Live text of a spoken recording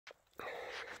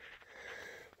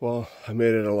Well, I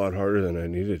made it a lot harder than I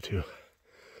needed to.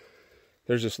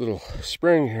 There's this little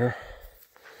spring here,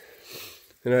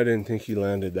 and I didn't think he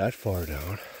landed that far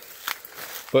down.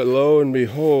 But lo and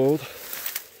behold,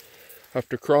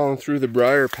 after crawling through the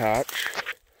briar patch,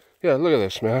 yeah, look at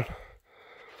this, man.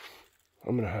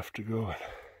 I'm gonna have to go and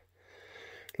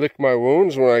lick my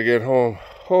wounds when I get home.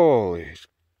 Holy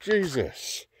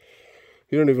Jesus.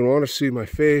 You don't even want to see my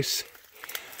face.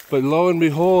 But lo and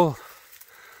behold,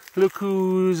 look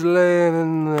who's laying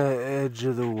in the edge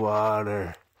of the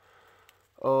water.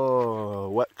 Oh, a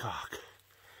wet cock.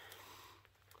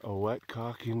 A wet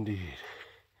cock indeed.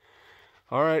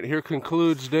 All right, here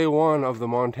concludes day one of the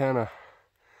Montana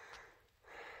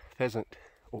pheasant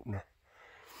opener.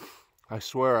 I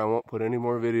swear I won't put any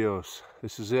more videos.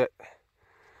 This is it.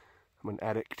 I'm an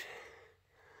addict.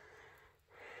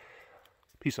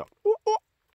 Peace out. Ooh, ooh.